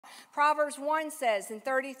Proverbs 1 says in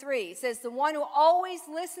 33, it says, the one who always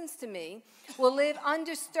listens to me will live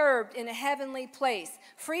undisturbed in a heavenly place,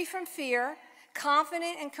 free from fear,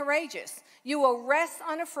 confident and courageous. You will rest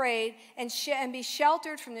unafraid and be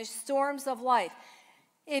sheltered from the storms of life.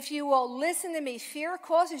 If you will listen to me, fear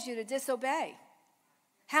causes you to disobey.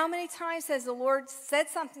 How many times has the Lord said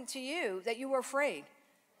something to you that you were afraid?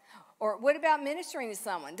 Or what about ministering to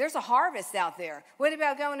someone? There's a harvest out there. What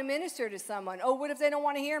about going to minister to someone? Oh, what if they don't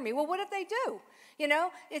want to hear me? Well, what if they do? You know,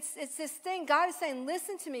 it's this thing. God is saying,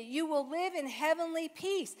 listen to me. You will live in heavenly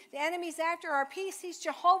peace. The enemy's after our peace. He's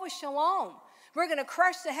Jehovah Shalom. We're going to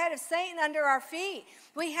crush the head of Satan under our feet.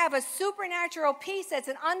 We have a supernatural peace that's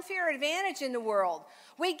an unfair advantage in the world.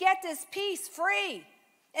 We get this peace free.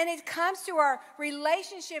 And it comes through our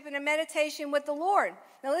relationship and a meditation with the Lord.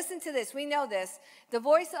 Now listen to this. We know this. The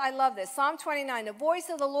voice, I love this. Psalm 29, the voice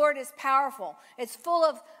of the Lord is powerful. It's full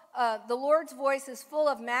of, the Lord's voice is full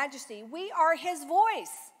of majesty. We are his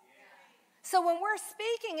voice. So when we're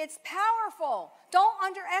speaking, it's powerful. Don't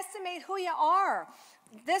underestimate who you are.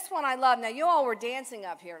 This one I love. Now, you all were dancing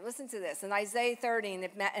up here. Listen to this. In Isaiah 30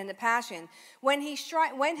 in the Passion, when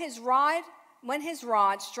his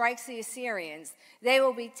rod strikes the Assyrians, they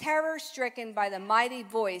will be terror-stricken by the mighty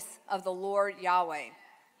voice of the Lord Yahweh.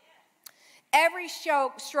 Every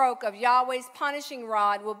stroke of Yahweh's punishing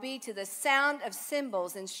rod will be to the sound of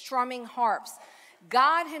cymbals and strumming harps.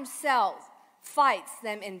 God himself fights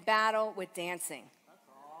them in battle with dancing.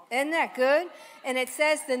 Isn't that good? And it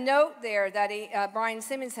says, the note there that Brian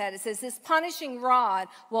Simmons had, it says, this punishing rod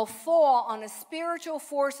will fall on the spiritual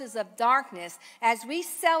forces of darkness as we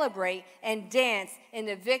celebrate and dance in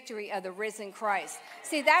the victory of the risen Christ.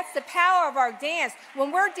 See, that's the power of our dance.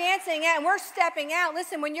 When we're dancing and we're stepping out,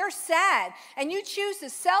 listen, when you're sad and you choose to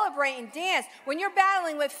celebrate and dance, when you're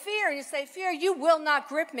battling with fear and you say, fear, you will not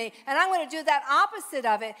grip me, and I'm going to do that opposite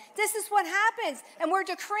of it, this is what happens. And we're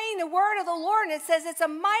decreeing the word of the Lord, and it says it's a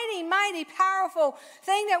mighty, mighty, powerful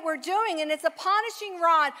thing that we're doing, and it's a punishing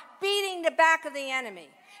rod beating the back of the enemy.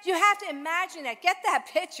 You have to imagine that. Get that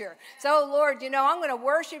picture. So, Lord, you know, I'm going to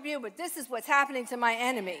worship you, but this is what's happening to my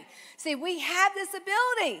enemy. See, we have this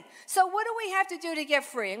ability. So what do we have to do to get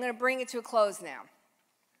free? I'm going to bring it to a close now.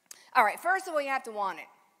 All right, first of all, you have to want it.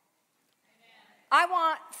 Amen. I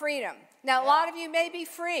want freedom. Now, a lot of you may be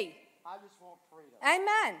free. I just want freedom.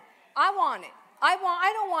 Amen. I want it. I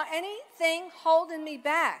don't want anything holding me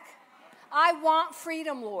back. I want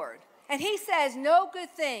freedom, Lord. And he says, no good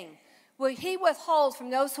thing will he withhold from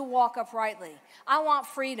those who walk uprightly. I want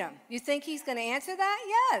freedom. You think he's going to answer that?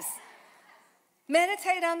 Yes.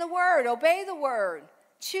 Meditate on the word. Obey the word.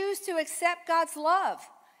 Choose to accept God's love.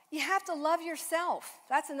 You have to love yourself.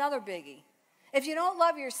 That's another biggie. If you don't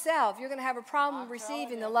love yourself, you're going to have a problem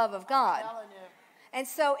receiving the love of God. And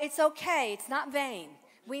so it's okay. It's not vain.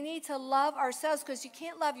 We need to love ourselves, because you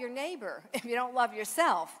can't love your neighbor if you don't love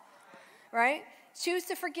yourself, right? Choose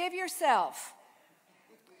to forgive yourself.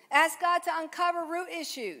 Ask God to uncover root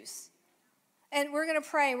issues. And we're going to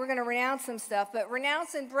pray, and we're going to renounce some stuff, but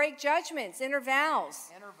renounce and break judgments, inner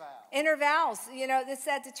vows. Inner vows. You know, it's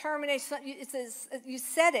that determination. It says, you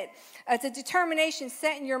said it. It's a determination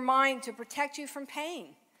set in your mind to protect you from pain.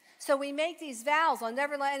 So we make these vows. I'll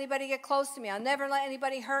never let anybody get close to me. I'll never let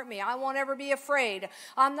anybody hurt me. I won't ever be afraid.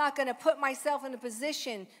 I'm not going to put myself in a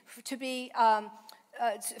position to be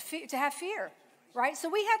to have fear, right? So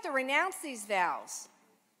we have to renounce these vows.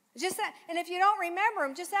 Just that, and if you don't remember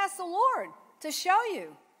them, just ask the Lord to show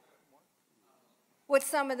you what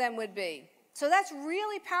some of them would be. So that's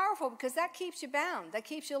really powerful, because that keeps you bound. That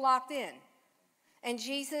keeps you locked in. And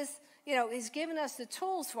Jesus, you know, he's given us the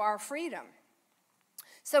tools for our freedom.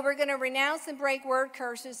 So we're going to renounce and break word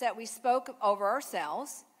curses that we spoke over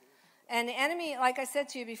ourselves. And the enemy, like I said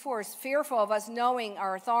to you before, is fearful of us knowing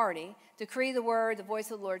our authority. Decree the word, the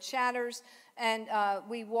voice of the Lord shatters, and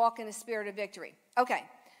we walk in a spirit of victory. Okay,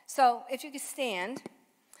 so if you could stand,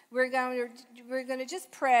 we're going to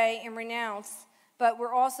just pray and renounce, but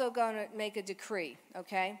we're also going to make a decree,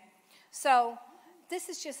 okay? So this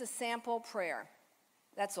is just a sample prayer.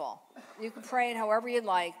 That's all. You can pray it however you'd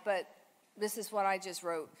like, but this is what I just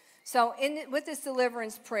wrote. So with this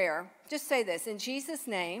deliverance prayer, just say this. In Jesus'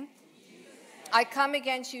 name, I come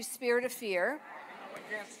against you, spirit of fear,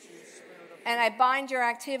 and I bind your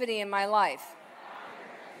activity in my life.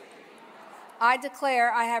 I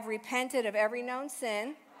declare I have repented of every known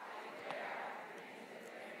sin,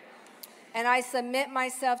 and I submit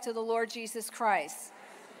myself to the Lord Jesus Christ.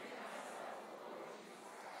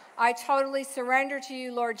 I totally surrender to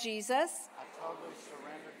you, Lord Jesus.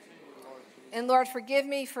 And Lord, forgive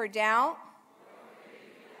me for doubt,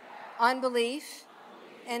 unbelief,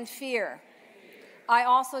 and fear. I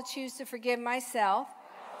also choose to forgive myself.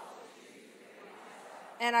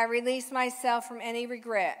 And I release myself from any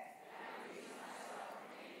regret.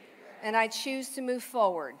 And I choose to move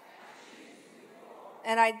forward.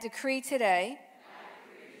 And I decree today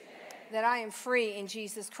that I am free in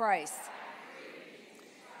Jesus Christ.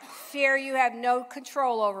 Fear, you have no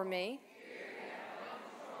control over me.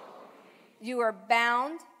 You are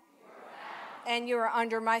bound and you are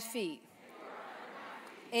under my feet.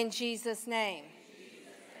 In Jesus' name.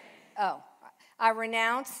 Oh, I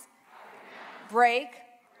renounce, break,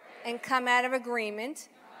 and come out of agreement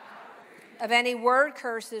of any word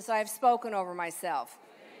curses I have spoken over myself.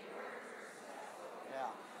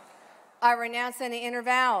 I renounce any inner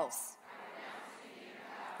vows.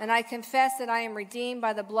 And I confess that I am redeemed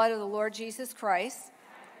by the blood of the Lord Jesus Christ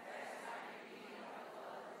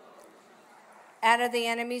out of the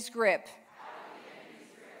enemy's grip.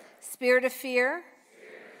 Spirit of fear,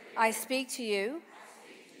 I speak to you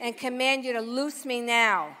and command you to loose me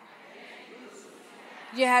now.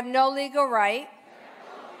 You have no legal right.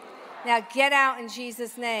 Now get out in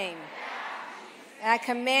Jesus' name. And I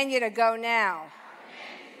command you to go now.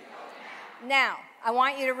 Now, I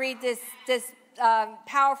want you to read this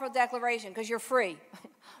powerful declaration because you're free.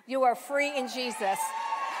 You are free in Jesus.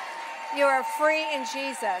 You are free in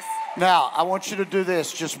Jesus. Now, I want you to do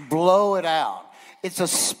this. Just blow it out. It's a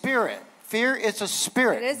spirit. Fear is a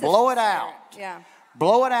spirit. It is blow a it out. Yeah.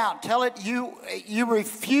 Blow it out. Tell it you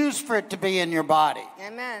refuse for it to be in your body.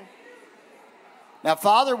 Amen. Now,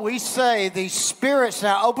 Father, we say these spirits,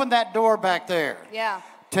 now open that door back there. Yeah.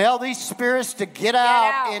 Tell these spirits to get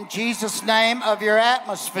out in Jesus' name of your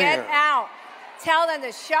atmosphere. Get out. Tell them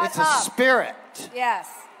to shut up. It's a spirit. Yes.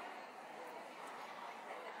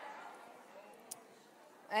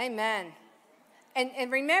 Amen. And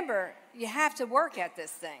remember, you have to work at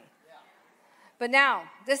this thing. But now,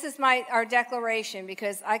 this is our declaration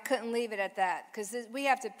because I couldn't leave it at that because we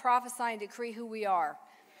have to prophesy and decree who we are.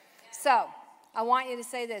 So, I want you to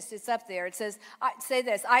say this. It's up there. It says, say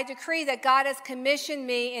this. I decree that God has commissioned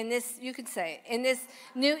me in this, you could say it, in this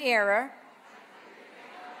new era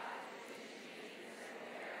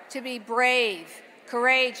to be brave,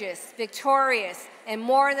 courageous, victorious, and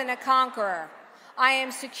more than a conqueror. I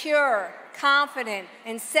am secure, confident,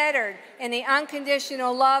 and centered in the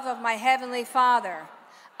unconditional love of my Heavenly Father.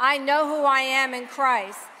 I know who I am in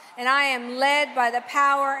Christ, and I am led by the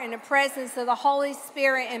power and the presence of the Holy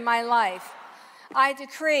Spirit in my life. I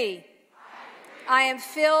decree I am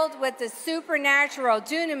filled with the supernatural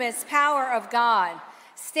dunamis power of God.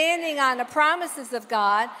 Standing on the promises of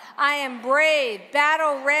God, I am brave,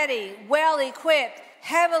 battle-ready, well-equipped,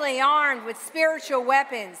 heavily armed with spiritual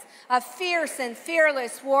weapons, a fierce and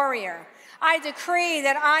fearless warrior. I decree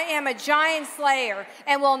that I am a giant slayer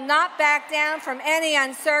and will not back down from any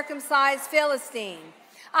uncircumcised Philistine.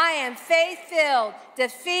 I am faith-filled.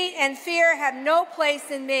 Defeat and fear have no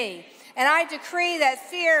place in me. And I decree that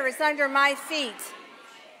fear is under my feet.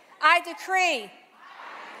 I decree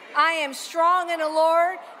I am strong in the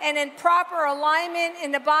Lord and in proper alignment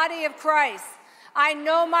in the body of Christ. I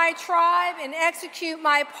know my tribe and execute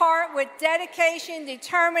my part with dedication,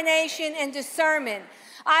 determination, and discernment.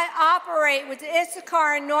 I operate with the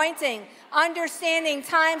Issachar anointing, understanding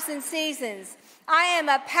times and seasons. I am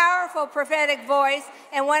a powerful prophetic voice,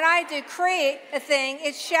 and when I decree a thing,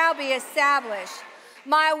 it shall be established.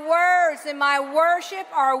 My words and my worship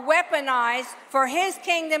are weaponized for his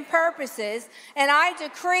kingdom purposes, and I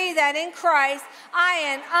decree that in Christ I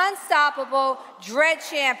am unstoppable dread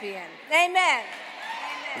champion. Amen.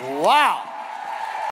 Wow.